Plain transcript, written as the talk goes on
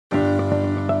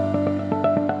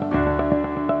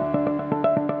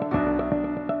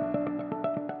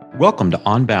Welcome to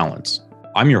On Balance.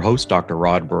 I'm your host, Dr.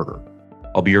 Rod Berger.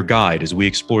 I'll be your guide as we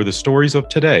explore the stories of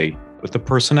today with the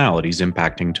personalities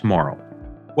impacting tomorrow.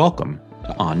 Welcome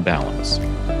to On Balance.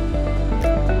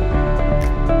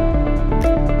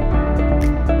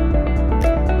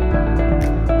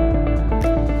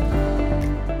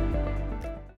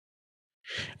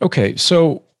 Okay,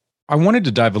 so I wanted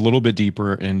to dive a little bit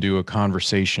deeper into a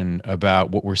conversation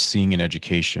about what we're seeing in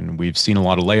education. We've seen a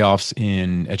lot of layoffs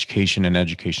in education and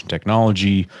education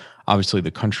technology. Obviously,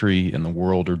 the country and the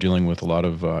world are dealing with a lot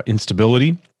of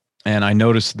instability. And I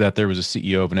noticed that there was a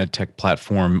CEO of an ed tech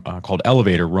platform called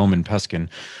Elevator, Roman Peskin,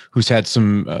 who's had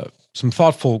some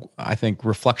thoughtful, I think,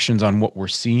 reflections on what we're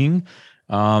seeing.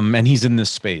 And he's in this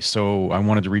space. So I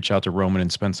wanted to reach out to Roman and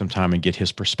spend some time and get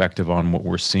his perspective on what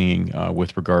we're seeing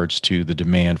with regards to the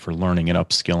demand for learning and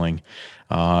upskilling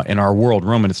in our world.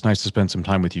 Roman, it's nice to spend some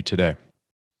time with you today.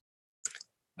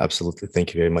 Absolutely.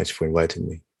 Thank you very much for inviting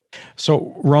me.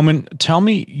 So, Roman, tell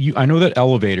me, I know that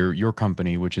Elevator, your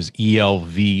company, which is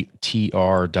elvtr.com,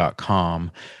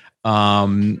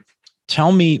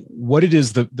 tell me what it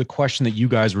is, the question that you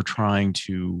guys were trying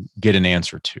to get an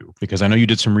answer to, because I know you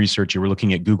did some research, you were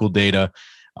looking at Google data,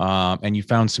 and you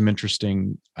found some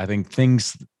interesting, I think,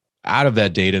 things out of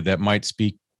that data that might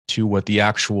speak to what the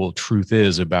actual truth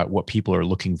is about what people are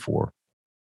looking for.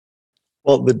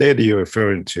 Well, the data you're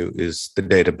referring to is the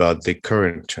data about the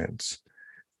current trends.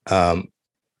 The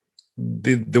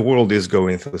world is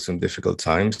going through some difficult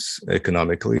times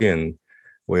economically, and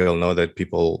we all know that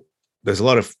there's a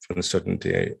lot of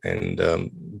uncertainty, and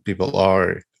people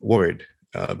are worried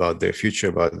about their future,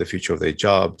 about the future of their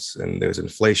jobs, and there's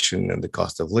inflation and the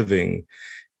cost of living,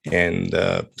 and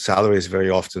salaries very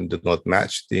often do not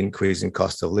match the increase in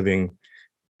cost of living.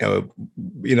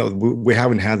 We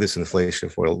haven't had this inflation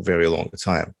for a very long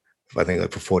time. I think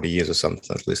like for 40 years or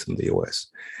something, at least in the US.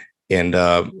 And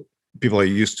people are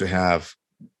used to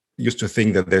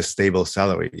think that their stable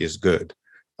salary is good.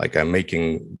 Like I'm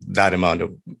making that amount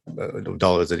of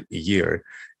dollars a year,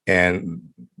 and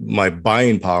my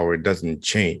buying power doesn't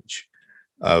change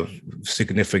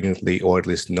significantly, or at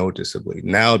least noticeably.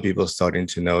 Now people are starting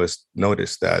to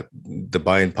notice that the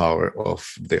buying power of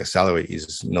their salary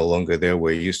is no longer there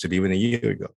where it used to be even a year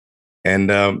ago.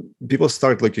 And people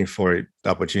start looking for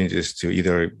opportunities to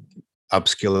either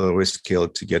upskill or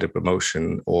reskill to get a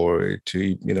promotion or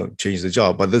to change the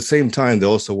job. But at the same time, they're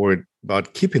also worried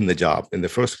about keeping the job in the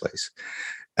first place.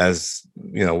 As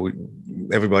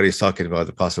everybody's talking about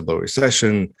the possible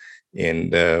recession,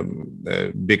 and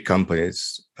big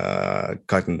companies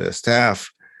cutting their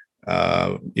staff,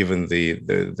 even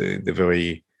the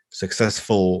very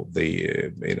successful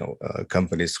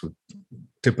companies who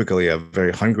typically are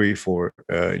very hungry for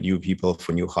new people,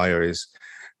 for new hires.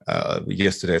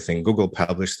 Yesterday, I think Google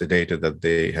published the data that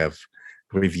they have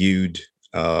reviewed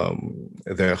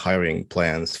their hiring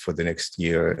plans for the next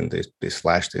year, and they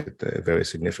slashed it very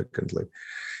significantly.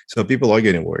 So people are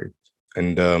getting worried.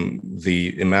 And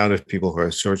the amount of people who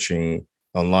are searching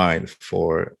online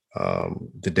for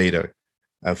the data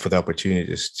and for the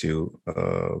opportunities to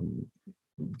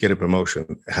get a promotion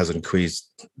has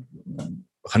increased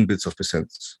hundreds of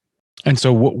percent. And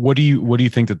so what do you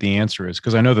think that the answer is?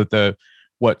 Because I know that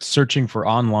searching for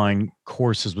online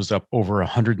courses was up over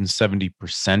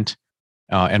 170%,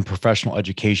 and professional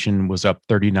education was up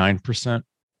 39%.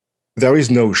 There is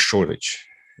no shortage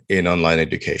in online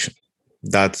education.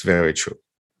 That's very true.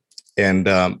 And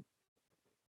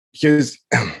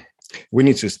we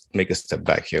need to make a step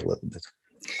back here a little bit.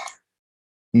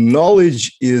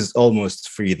 Knowledge is almost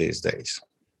free these days.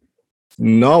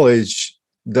 Knowledge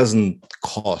doesn't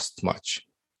cost much.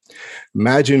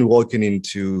 Imagine walking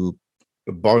into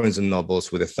Barnes and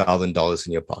Nobles with $1,000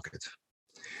 in your pocket.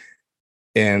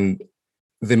 And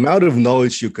the amount of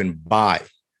knowledge you can buy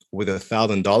with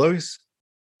 $1,000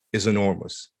 is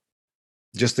enormous.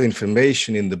 Just the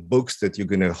information in the books that you're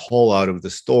going to haul out of the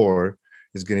store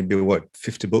is going to be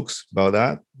 50 books, about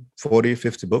that, 40,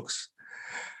 50 books.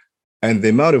 And the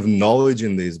amount of knowledge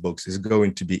in these books is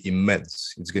going to be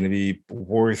immense. It's going to be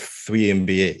worth 3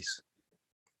 MBAs.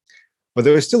 But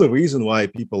there is still a reason why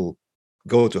people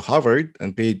go to Harvard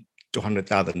and pay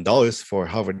 $200,000 for a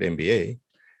Harvard MBA.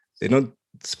 They're not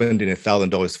spending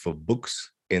 $1,000 for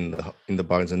books in the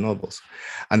Barnes and Nobles.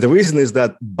 And the reason is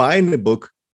that buying a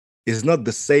book is not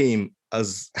the same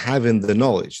as having the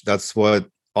knowledge. That's what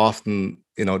often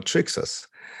tricks us.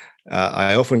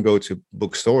 I often go to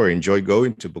bookstore, enjoy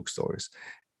going to bookstores.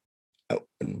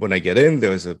 When I get in,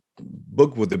 there's a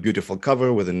book with a beautiful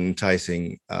cover with an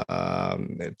enticing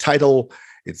title.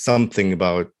 It's something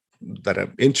about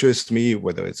interests me,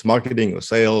 whether it's marketing or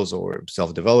sales or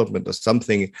self-development or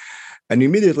something, and you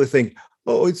immediately think,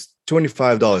 oh, it's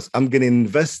 $25. I'm going to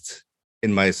invest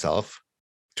in myself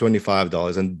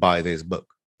 $25 and buy this book.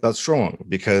 That's wrong,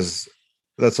 because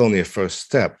that's only a first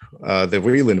step. The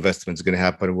real investment is going to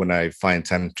happen when I find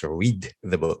time to read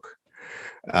the book.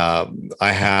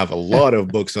 I have a lot of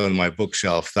books on my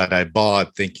bookshelf that I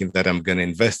bought thinking that I'm going to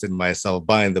invest in myself,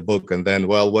 buying the book, and then,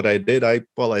 well, what I did, I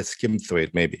skimmed through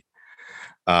it. Maybe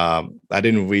I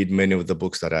didn't read many of the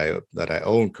books that I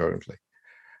own currently.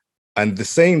 And the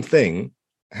same thing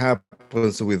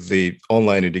happens with the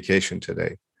online education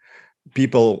today.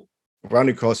 People run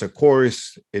across a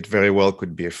course. It very well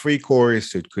could be a free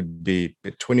course. It could be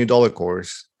a $20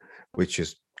 course, which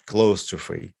is close to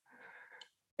free.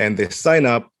 And they sign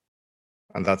up,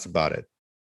 and that's about it.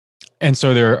 And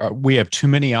so we have too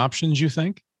many options, you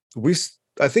think?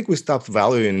 I think we stopped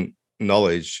valuing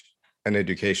knowledge and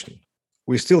education.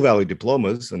 We still value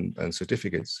diplomas and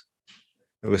certificates.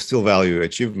 We still value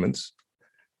achievements.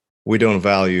 We don't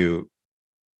value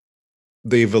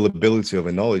the availability of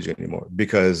a knowledge anymore,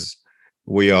 because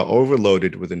we are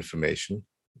overloaded with information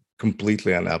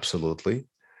completely and absolutely.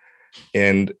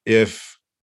 And if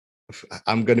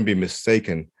I'm going to be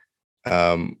mistaken,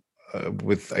 I'm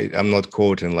not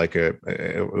quoting like a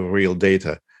real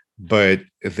data, but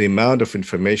the amount of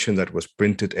information that was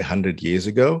printed 100 years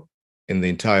ago in the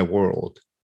entire world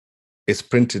is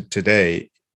printed today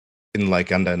in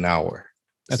like under an hour.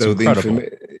 That's so incredible.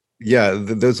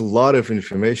 There's a lot of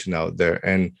information out there,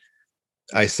 and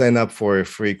I sign up for a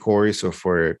free course or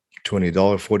for a $20,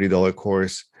 $40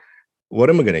 course. What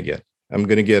am I going to get? I'm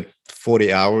going to get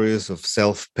 40 hours of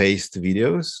self-paced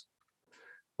videos.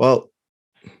 Well,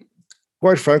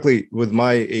 quite frankly, with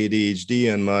my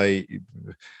ADHD and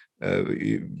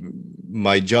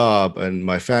my job and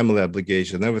my family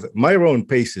obligation and everything, my own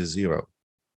pace is zero.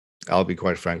 I'll be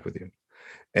quite frank with you.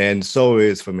 And so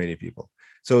is for many people.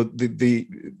 So the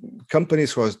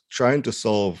companies who are trying to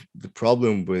solve the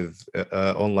problem with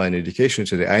online education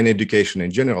today, and education in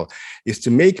general, is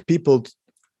to make people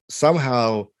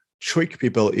somehow trick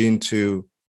people into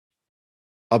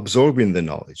absorbing the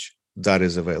knowledge that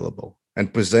is available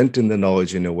and presenting the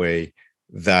knowledge in a way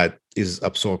that is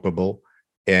absorbable.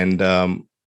 And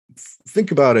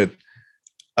think about it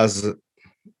as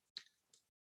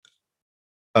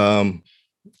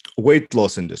weight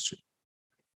loss industry.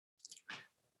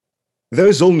 There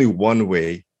is only one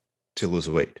way to lose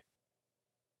weight: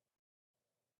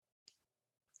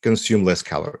 consume less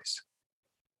calories.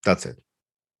 That's it.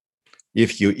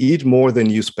 If you eat more than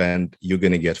you spend, you're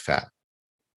going to get fat.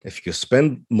 If you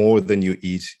spend more than you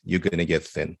eat, you're going to get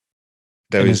thin.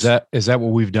 Is that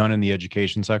what we've done in the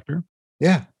education sector?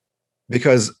 Yeah,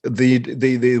 because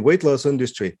the weight loss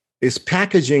industry is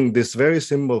packaging this very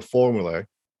simple formula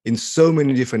in so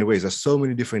many different ways. There's so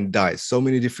many different diets, so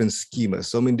many different schemas,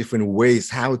 so many different ways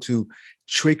how to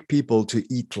trick people to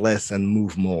eat less and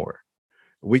move more.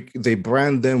 They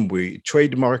brand them, we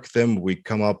trademark them, we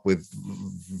come up with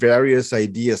various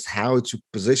ideas how to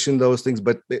position those things.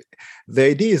 But the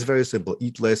idea is very simple: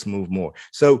 eat less, move more.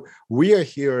 So we are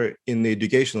here in the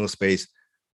educational space.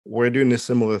 We're doing a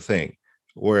similar thing.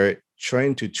 We're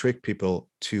trying to trick people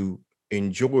to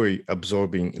enjoy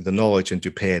absorbing the knowledge and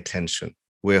to pay attention.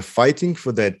 We're fighting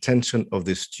for the attention of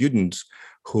the students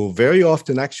who very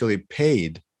often actually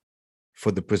paid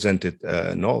for the presented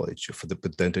knowledge, for the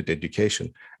presented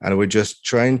education. And we're just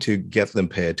trying to get them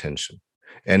pay attention.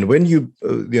 And when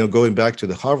going back to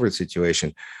the Harvard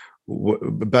situation,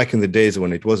 back in the days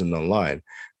when it wasn't online,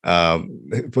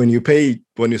 when you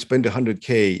spend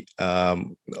 $100K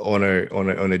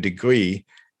on a degree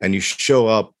and you show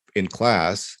up in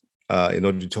class, in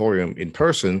auditorium, in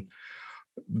person,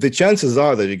 the chances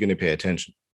are that you're going to pay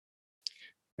attention.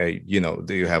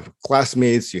 You have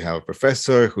classmates, you have a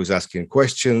professor who's asking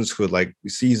questions, who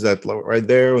sees that right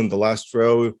there in the last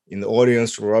row in the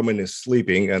audience, Roman is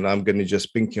sleeping, and I'm going to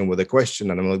just ping him with a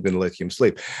question, and I'm not going to let him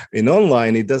sleep. In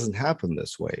online, it doesn't happen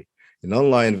this way. In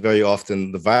online, very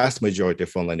often, the vast majority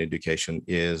of online education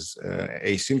is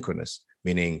asynchronous,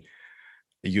 meaning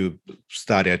you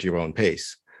study at your own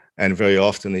pace. And very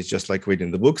often it's just like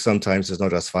reading the book. Sometimes it's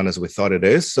not as fun as we thought it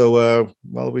is. So,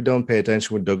 we don't pay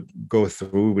attention. We don't go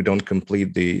through. We don't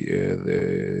complete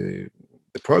the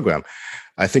program.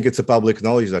 I think it's a public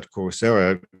knowledge that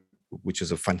Coursera, which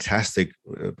is a fantastic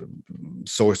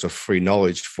source of free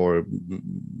knowledge for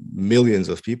millions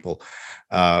of people,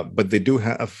 but they do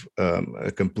have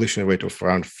a completion rate of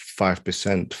around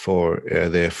 5% for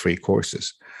their free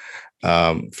courses.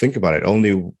 Think about it.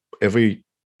 Only every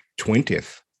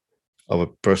 20th of a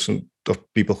person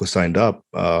of people who signed up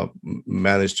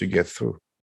managed to get through.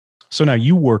 So now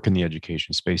you work in the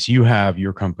education space. You have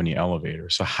your company Elevator.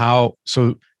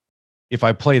 So if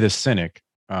I play the cynic,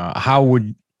 how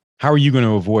are you going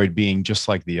to avoid being just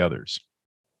like the others?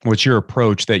 What's your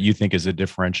approach that you think is a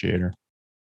differentiator?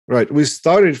 Right. We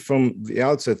started from the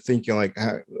outset thinking like,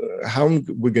 how are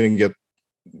we going to get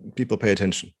people pay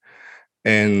attention?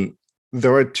 And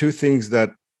there are two things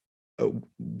that uh,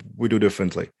 we do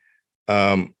differently.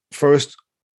 First,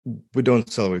 we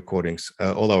don't sell recordings.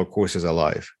 All our courses are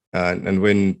live. And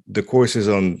when the course is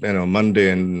on Monday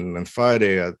and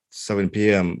Friday at 7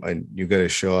 p.m. and you got to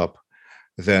show up,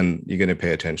 then you're going to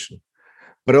pay attention.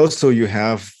 But also you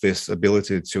have this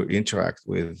ability to interact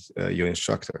with your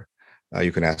instructor.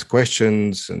 You can ask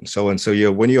questions and so on.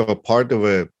 So when you're a part of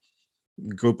a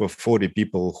group of 40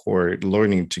 people who are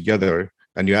learning together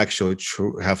and you actually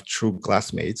have true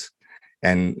classmates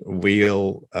and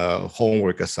real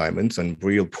homework assignments and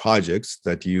real projects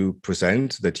that you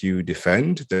present, that you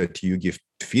defend, that you give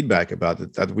feedback about,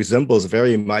 that resembles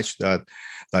very much that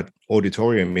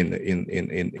auditorium in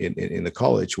the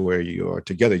college where you are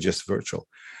together, just virtual.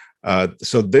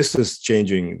 So this is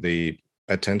changing the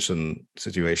attention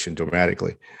situation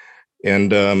dramatically.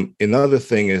 And another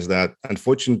thing is that,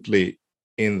 unfortunately,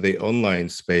 in the online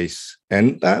space,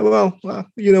 and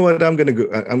you know what, I'm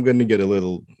going to get a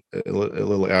little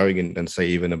arrogant and say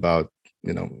even about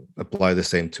apply the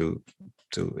same to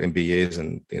MBAs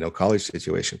and college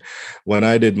situation. When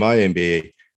I did my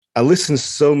MBA, I listened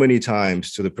so many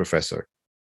times to the professor.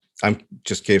 I'm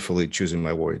just carefully choosing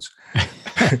my words.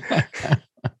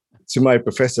 To my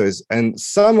professors, and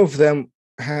some of them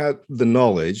had the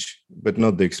knowledge but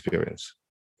not the experience.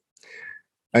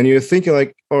 And you're thinking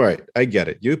like, all right, I get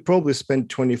it. You probably spent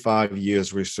 25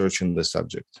 years researching the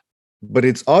subject, but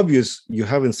it's obvious you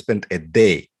haven't spent a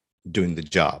day doing the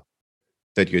job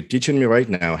that you're teaching me right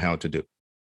now how to do.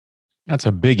 That's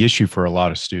a big issue for a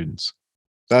lot of students.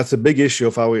 That's a big issue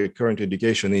of our current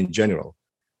education in general,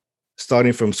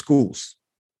 starting from schools.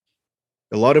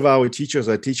 A lot of our teachers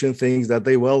are teaching things that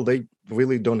they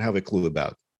really don't have a clue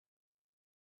about.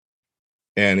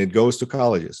 And it goes to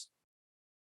colleges.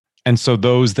 And so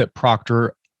those that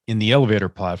proctor in the Elevator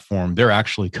platform, they're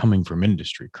actually coming from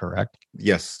industry, correct?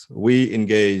 Yes, we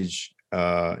engage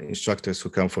instructors who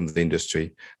come from the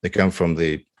industry. They come from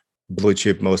the blue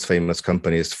chip, most famous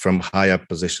companies, from high up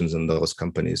positions in those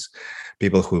companies,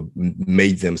 people who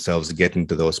made themselves get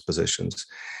into those positions.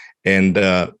 And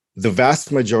the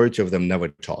vast majority of them never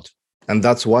taught. And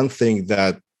that's one thing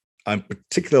that I'm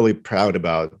particularly proud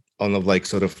about on like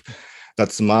sort of,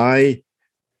 that's our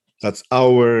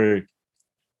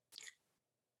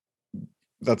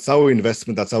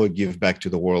investment, that's our give back to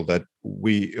the world, that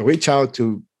we reach out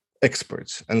to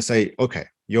experts and say, okay,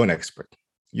 you're an expert.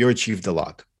 You achieved a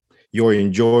lot. You're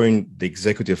enjoying the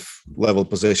executive level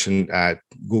position at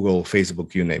Google,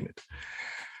 Facebook, you name it.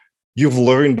 You've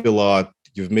learned a lot.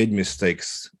 You've made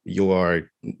mistakes. You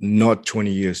are not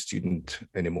 20-year student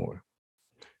anymore.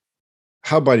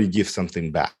 How about you give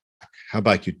something back? How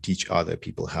about you teach other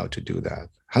people how to do that?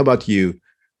 How about you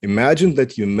imagine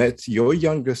that you met your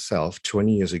younger self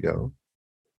 20 years ago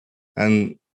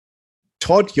and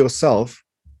taught yourself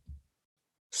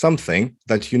something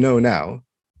that you know now.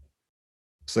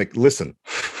 It's like, listen,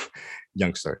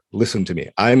 youngster, listen to me.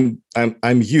 I'm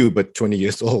you, but 20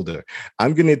 years older.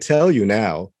 I'm going to tell you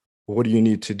now what do you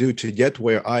need to do to get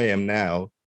where I am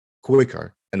now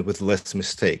quicker and with less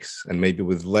mistakes and maybe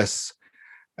with less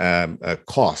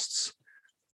costs.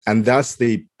 And that's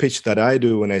the pitch that I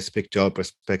do when I speak to our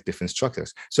prospective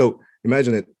instructors. So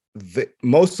imagine it,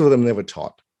 most of them never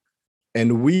taught.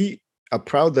 And we are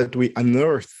proud that we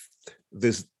unearthed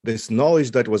this knowledge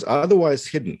that was otherwise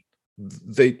hidden.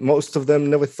 Most of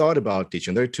them never thought about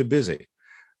teaching. They're too busy.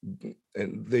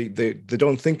 And they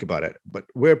don't think about it. But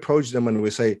we approach them and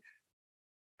we say,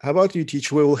 how about you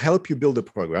teach? We will help you build a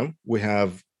program. We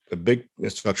have a big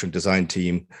instruction design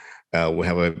team. We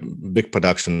have a big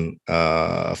production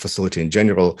facility in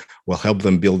general. We'll help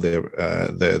them build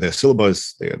their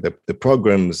syllabus, the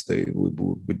programs.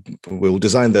 We'll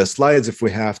design their slides if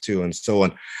we have to, and so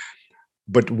on.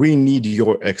 But we need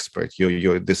your expert,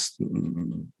 your this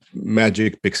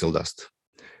magic pixel dust,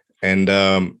 and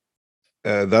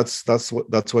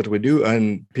that's what we do.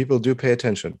 And people do pay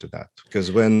attention to that, because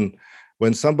when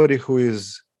somebody who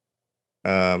is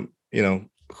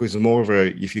who's more of a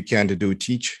if you can to do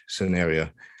teach scenario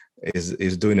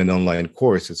is doing an online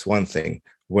course, it's one thing.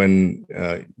 When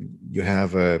you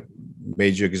have a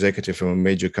major executive from a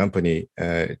major company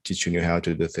teaching you how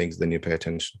to do things, then you pay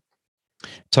attention.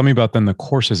 Tell me about then the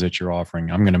courses that you're offering.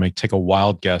 I'm going to take a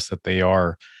wild guess that they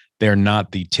are they're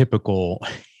not the typical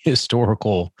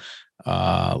historical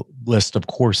list of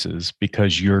courses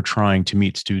because you're trying to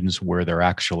meet students where they're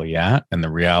actually at and the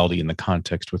reality and the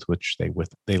context with which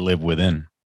they live within.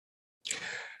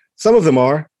 Some of them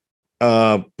are.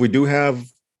 We do have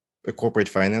a corporate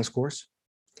finance course,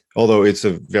 although it's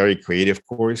a very creative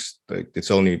course. Like, it's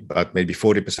only about maybe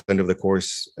 40% of the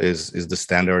course is the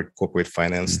standard corporate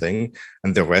finance thing,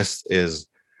 and the rest is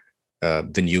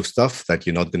the new stuff that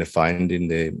you're not going to find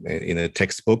in a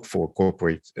textbook for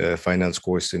corporate finance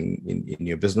course in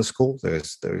your business school.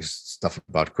 There's stuff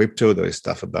about crypto. There's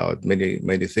stuff about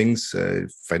many things,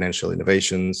 financial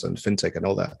innovations and fintech and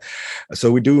all that.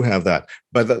 So we do have that.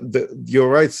 But you're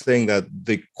right saying that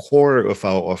the core of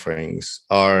our offerings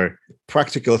are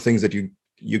practical things that you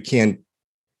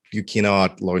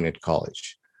cannot learn at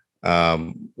college.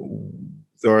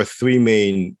 There are three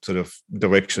main sort of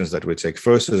directions that we take.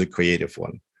 First is a creative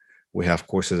one. We have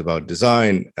courses about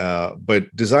design, but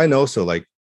design also, like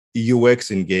UX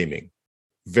in gaming,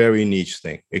 very niche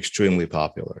thing, extremely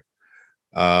popular.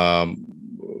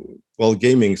 Well,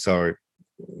 gaming is a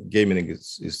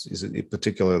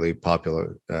particularly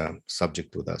popular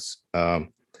subject with us.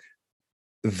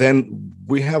 Then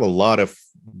we have a lot of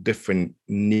different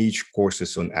niche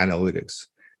courses on analytics.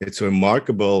 It's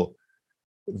remarkable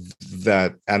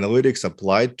that analytics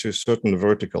applied to a certain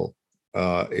vertical,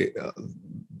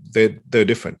 they're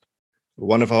different.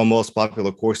 One of our most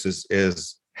popular courses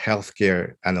is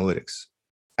healthcare analytics,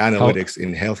 How,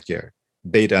 in healthcare,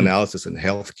 data analysis in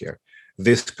healthcare.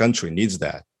 This country needs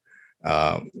that.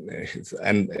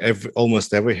 And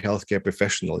almost every healthcare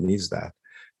professional needs that.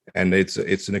 And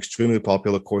it's an extremely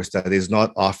popular course that is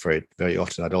not offered very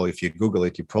often at all. If you Google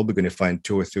it, you're probably going to find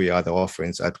 2 or 3 other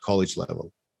offerings at college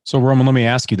level. so Roman, let me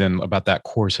ask you then about that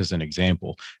course as an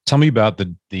example. Tell me about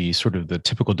the sort of the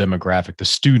typical demographic, the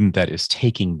student that is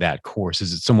taking that course.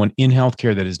 Is it someone in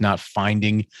healthcare that is not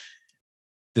finding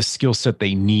the skill set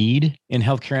they need in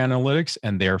healthcare analytics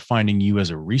and they're finding you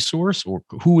as a resource? Or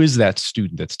who is that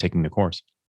student that's taking the course?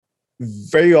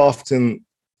 Very often,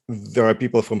 there are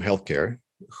people from healthcare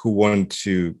who want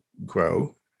to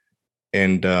grow,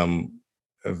 and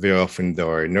very often there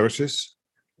are nurses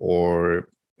or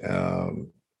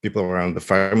people around the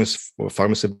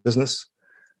pharmacy business,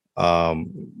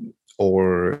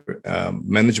 or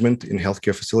management in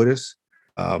healthcare facilities.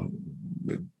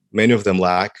 Many of them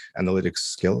lack analytics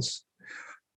skills,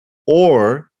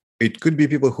 or it could be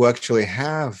people who actually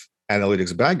have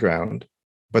analytics background,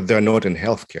 but they're not in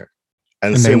healthcare.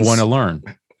 And they want to learn.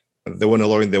 They want to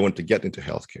learn, they want to get into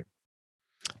healthcare.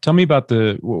 Tell me about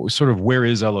the sort of where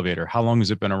is Elevator? How long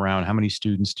has it been around? How many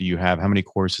students do you have? How many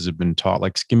courses have been taught?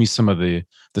 Like, give me some of the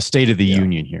state of the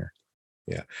union here.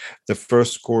 Yeah. The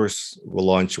first course we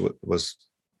launched was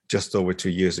just over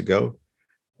 2 years ago.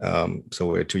 So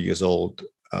we're 2 years old.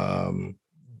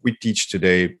 We teach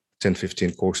today 10,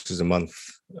 15 courses a month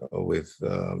with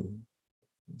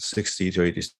 60 to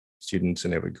 80 students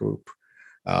in every group.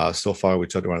 So far, we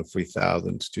taught around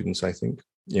 3,000 students, I think.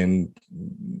 And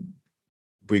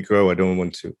we grow. I don't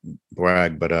want to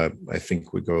brag, but I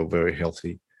think we grow very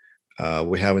healthy.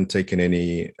 We haven't taken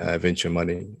any venture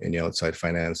money, any outside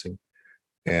financing.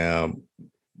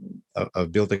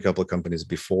 I've built a couple of companies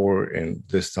before, and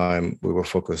this time we were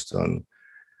focused on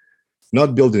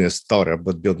not building a startup,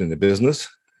 but building a business,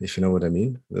 if you know what I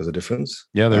mean. There's a difference.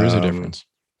 Yeah, there is a difference.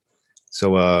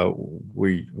 So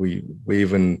we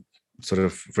even sort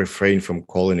of refrain from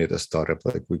calling it a startup.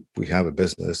 Like, we have a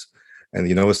business. And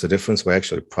you know what's the difference? We're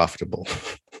actually profitable.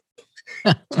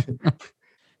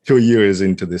 2 years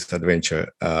into this adventure,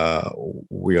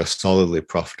 we are solidly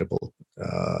profitable,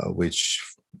 which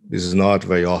is not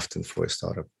very often for a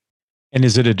startup. And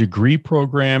is it a degree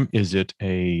program? Is it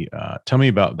a? Tell me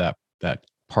about that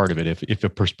part of it. If a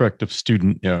prospective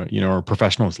student, or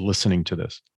professional is listening to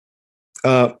this.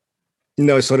 No,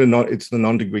 it's not it's a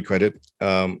non-degree credit.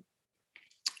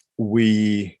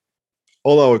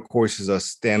 All our courses are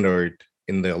standard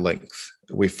in their length.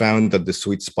 We found that the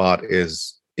sweet spot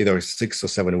is either 6 or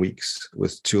 7 weeks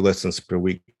with 2 lessons per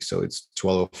week. So it's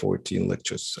 12 or 14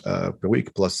 lectures per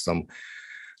week, plus some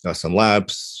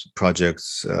labs,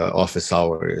 projects, office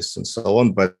hours, and so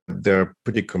on. But they're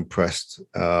pretty compressed.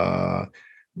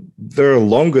 They're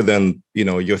longer than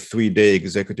your 3-day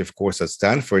executive course at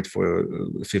Stanford for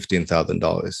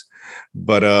 $15,000,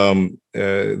 but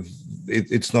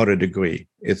it's not a degree.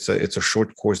 It's a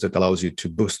short course that allows you to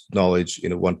boost knowledge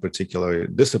in one particular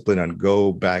discipline and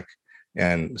go back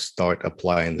and start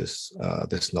applying this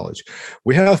knowledge.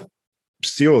 We have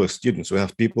serious students. We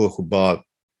have people who bought,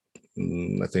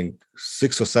 I think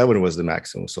 6 or 7 was the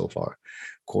maximum so far,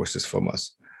 courses from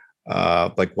us.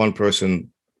 Like one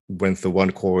person went through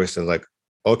one course and like,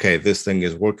 okay, this thing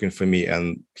is working for me,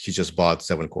 and he just bought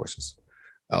 7 courses,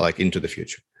 like into the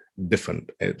future,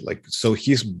 different. Like, so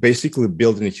he's basically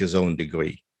building his own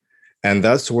degree, and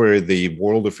that's where the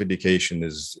world of education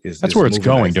That's is where it's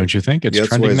moving. I going, think don't you think? It's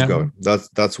that's where trending it's that way. going.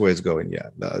 That's where it's going. Yeah.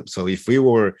 So if we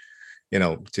were,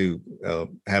 to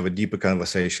have a deeper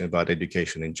conversation about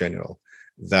education in general,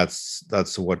 that's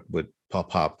what would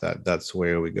pop up. That's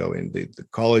where we go in the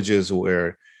colleges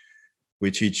where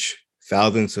we teach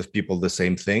thousands of people the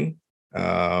same thing.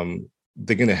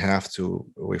 They're going to have to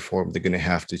reform. They're going to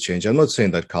have to change. I'm not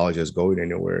saying that college is going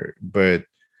anywhere, but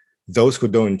those who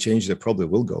don't change, they probably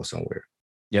will go somewhere.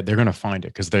 Yeah, they're going to find it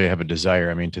because they have a desire.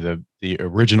 I mean, to the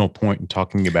original point in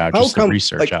talking about How just the come?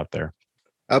 research Like, out there.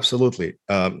 absolutely.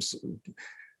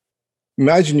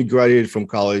 Imagine you graduated from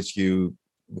college, you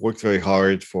worked very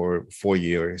hard for 4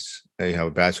 years, and you have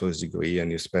a bachelor's degree,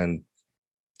 and you spend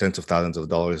tens of thousands of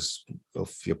dollars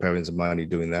of your parents' money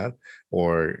doing that,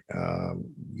 or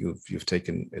you've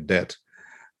taken a debt,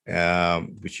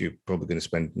 which you're probably going to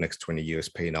spend the next 20 years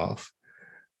paying off,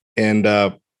 and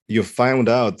you found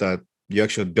out that you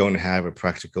actually don't have a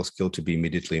practical skill to be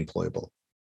immediately employable.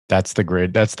 That's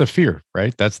the fear,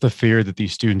 right? That's the fear that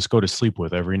these students go to sleep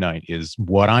with every night is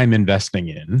what I'm investing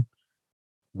in.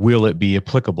 Will it be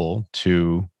applicable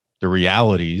to the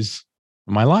realities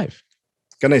of my life?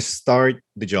 Can I start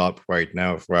the job right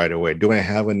now, right away? Do I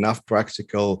have enough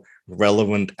practical,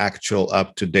 relevant, actual,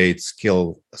 up to date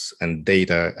skills and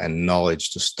data and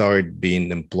knowledge to start being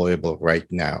employable right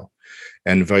now?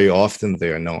 And very often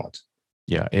they are not.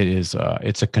 Yeah, it is.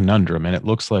 It's a conundrum, and it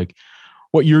looks like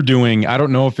what you're doing. I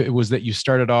don't know if it was that you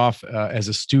started off as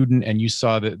a student and you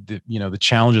saw the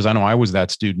challenges. I know I was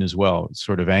that student as well,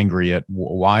 sort of angry at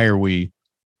why are we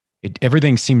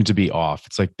everything seems to be off.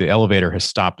 It's like the elevator has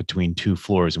stopped between two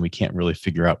floors and we can't really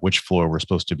figure out which floor we're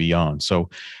supposed to be on. So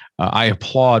I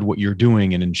applaud what you're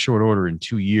doing. And in short order, in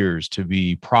 2 years, to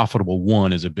be profitable,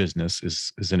 one, as a business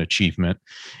is an achievement.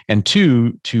 And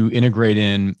two, to integrate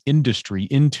in industry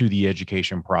into the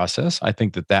education process. I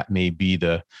think that may be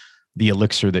the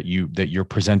elixir that you're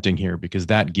presenting here, because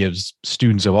that gives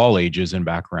students of all ages and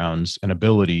backgrounds and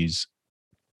abilities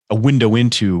a window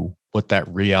into what that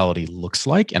reality looks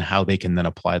like and how they can then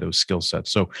apply those skill sets.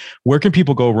 So where can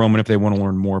people go, Roman, if they want to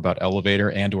learn more about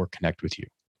Elevator and or connect with you?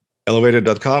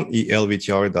 Elevator.com,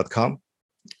 elvtr.com.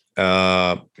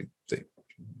 Uh, they,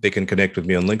 they can connect with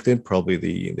me on LinkedIn, probably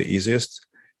the easiest.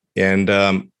 And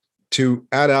to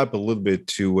add up a little bit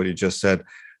to what you just said,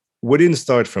 we didn't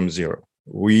start from zero.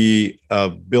 We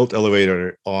built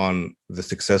Elevator on the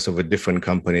success of a different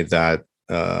company that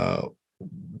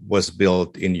was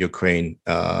built in Ukraine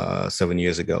 7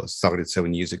 years ago, started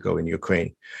 7 years ago in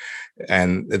Ukraine.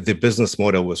 And the business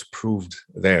model was proved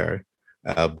there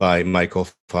by my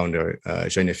co-founder,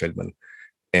 Zhenya Feldman.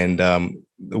 And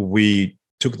we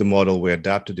took the model, we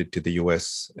adapted it to the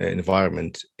US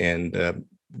environment. And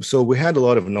so we had a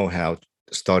lot of know-how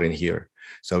starting here.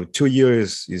 So 2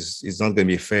 years is not going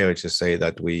to be fair to say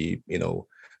that we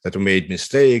made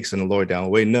mistakes and lower down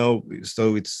way. No,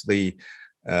 so it's the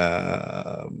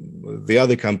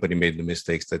other company made the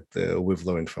mistakes that we've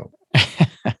learned from.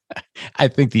 I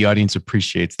think the audience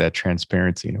appreciates that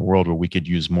transparency in a world where we could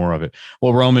use more of it.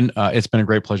 Well, Roman, it's been a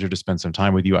great pleasure to spend some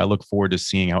time with you. I look forward to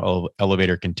seeing how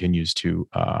Elevator continues to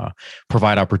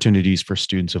provide opportunities for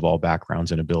students of all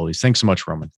backgrounds and abilities. Thanks so much,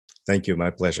 Roman. Thank you.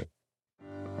 My pleasure.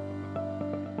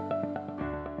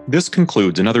 This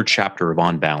concludes another chapter of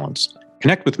On Balance.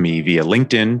 Connect with me via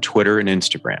LinkedIn, Twitter, and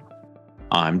Instagram.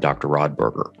 I'm Dr. Rod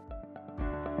Berger.